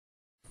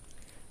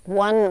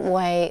One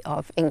way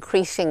of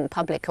increasing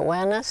public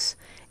awareness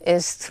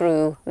is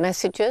through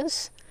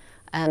messages,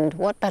 and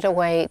what better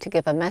way to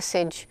give a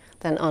message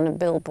than on a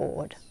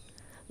billboard.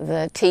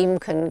 The team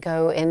can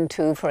go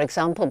into, for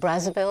example,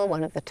 Brazzaville,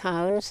 one of the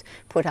towns,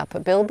 put up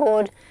a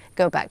billboard,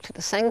 go back to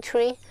the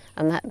sanctuary,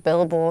 and that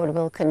billboard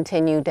will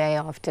continue day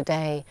after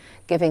day,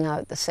 giving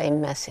out the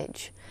same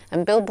message.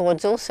 And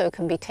billboards also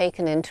can be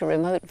taken into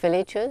remote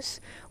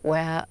villages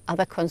where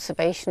other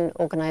conservation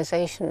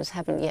organizations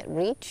haven't yet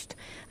reached,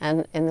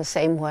 and in the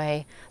same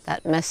way,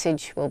 that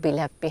message will be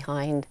left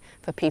behind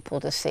for people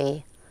to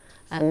see.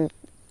 And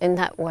in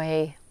that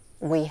way,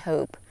 we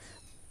hope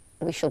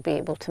we shall be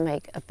able to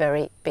make a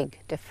very big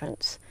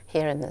difference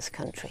here in this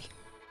country.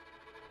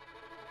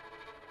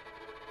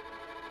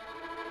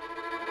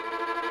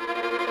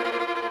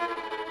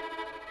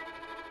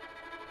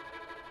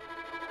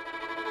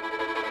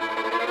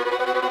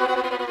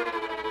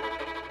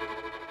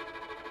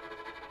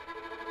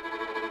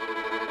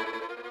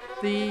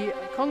 The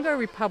Congo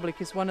Republic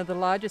is one of the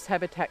largest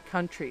habitat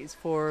countries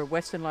for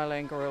western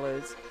lowland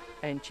gorillas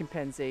and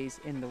chimpanzees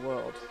in the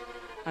world.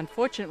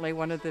 Unfortunately,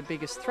 one of the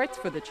biggest threats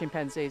for the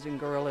chimpanzees and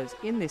gorillas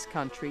in this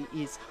country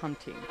is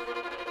hunting.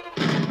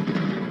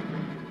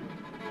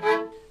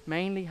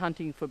 Mainly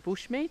hunting for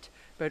bushmeat,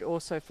 but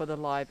also for the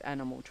live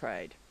animal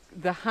trade.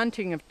 The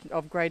hunting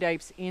of great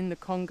apes in the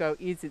Congo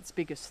is its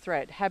biggest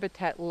threat.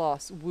 Habitat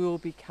loss will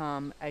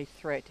become a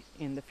threat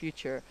in the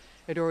future.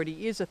 It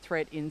already is a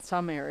threat in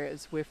some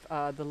areas with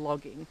the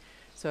logging.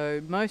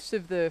 So most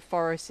of the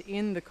forest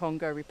in the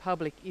Congo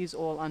Republic is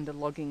all under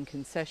logging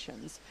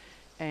concessions.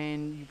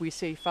 And we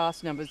see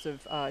vast numbers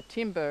of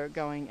timber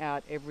going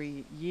out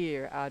every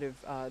year out of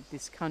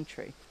this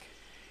country.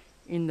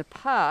 In the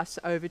past,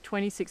 over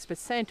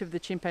 26% of the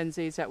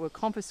chimpanzees that were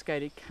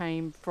confiscated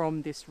came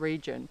from this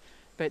region.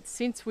 But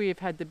since we have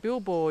had the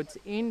billboards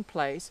in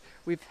place,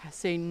 we've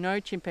seen no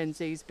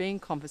chimpanzees being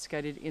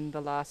confiscated in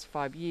the last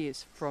 5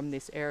 years from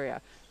this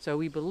area. So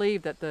we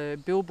believe that the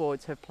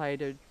billboards have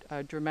played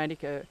a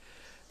dramatic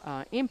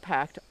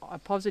impact, a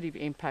positive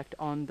impact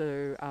on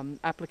the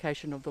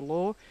application of the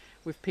law,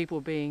 with people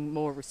being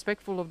more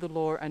respectful of the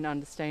law and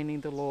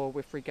understanding the law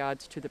with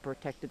regards to the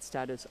protected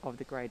status of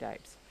the great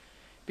apes.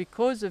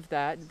 Because of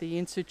that, the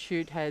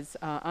Institute has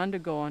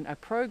undergone a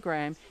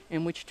program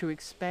in which to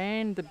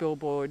expand the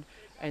billboard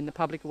and the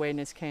public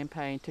awareness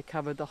campaign to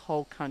cover the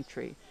whole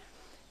country.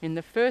 In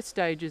the first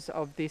stages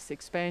of this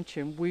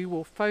expansion, we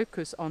will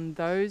focus on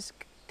those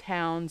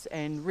towns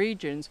and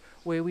regions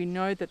where we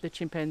know that the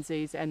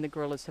chimpanzees and the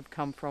gorillas have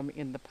come from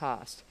in the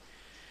past.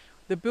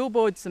 The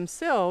billboards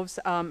themselves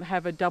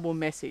have a double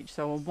message.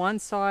 So on one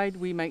side,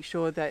 we make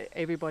sure that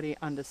everybody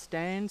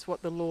understands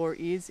what the law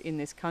is in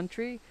this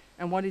country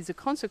and what is the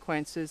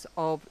consequences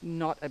of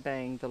not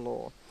obeying the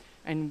law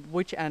and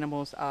which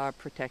animals are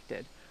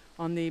protected.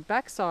 On the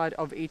backside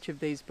of each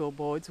of these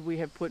billboards, we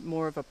have put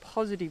more of a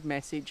positive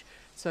message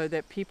so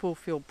that people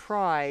feel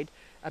pride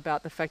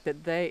about the fact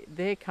that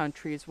their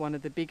country is one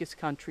of the biggest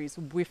countries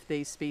with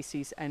these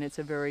species, and it's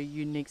a very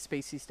unique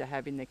species to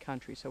have in their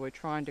country. So we're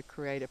trying to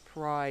create a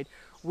pride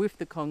with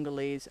the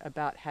Congolese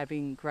about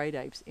having great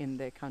apes in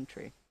their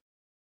country.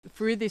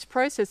 Through this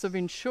process of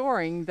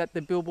ensuring that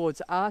the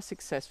billboards are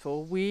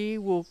successful, we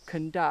will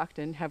conduct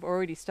and have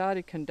already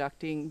started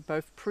conducting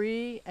both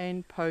pre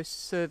and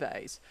post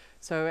surveys.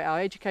 So our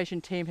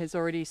education team has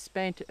already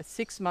spent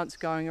 6 months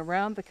going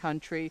around the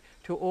country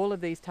to all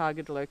of these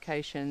targeted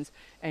locations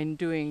and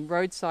doing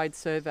roadside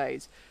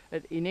surveys.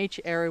 In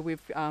each area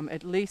we've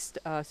at least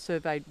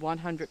surveyed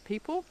 100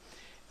 people,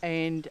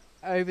 and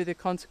over the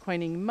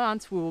consequenting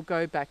months we will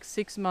go back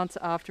 6 months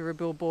after a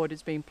billboard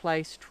has been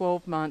placed,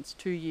 12 months,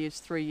 2 years,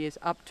 3 years,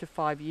 up to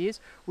 5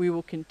 years. We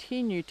will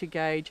continue to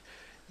gauge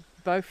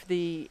both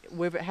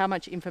how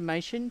much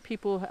information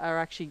people are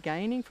actually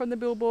gaining from the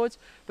billboards,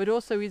 but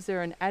also is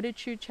there an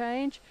attitude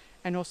change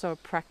and also a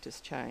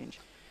practice change.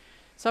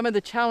 Some of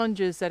the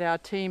challenges that our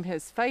team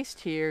has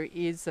faced here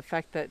is the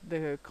fact that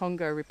the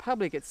Congo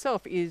Republic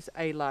itself is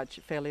a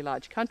fairly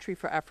large country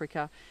for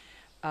Africa.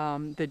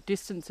 The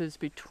distances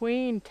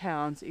between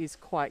towns is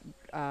quite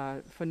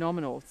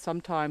phenomenal.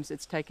 Sometimes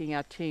it's taking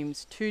our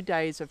teams 2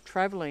 days of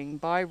travelling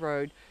by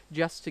road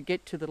just to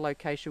get to the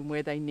location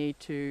where they need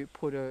to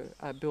put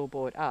a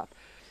billboard up.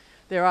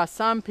 There are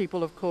some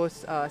people, of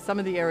course, some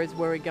of the areas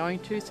where we're going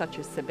to, such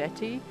as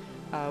Sabeti,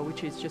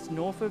 which is just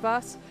north of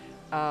us.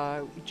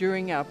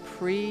 During our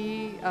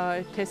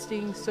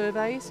pre-testing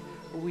surveys,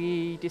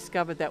 we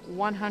discovered that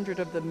 100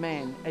 of the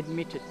men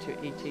admitted to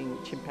eating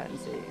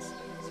chimpanzees.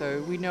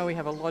 So we know we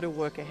have a lot of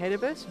work ahead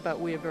of us, but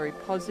we are very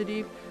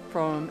positive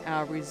from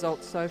our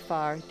results so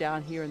far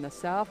down here in the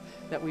south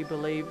that we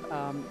believe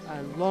a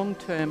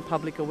long-term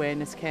public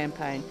awareness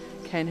campaign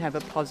can have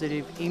a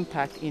positive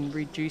impact in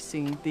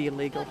reducing the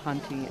illegal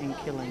hunting and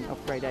killing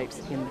of great apes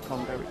in the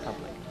Congo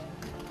Republic.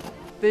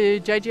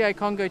 The JGA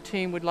Congo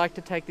team would like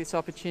to take this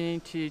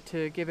opportunity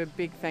to give a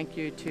big thank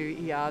you to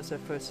EAZA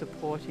for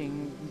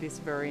supporting this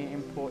very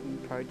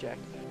important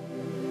project.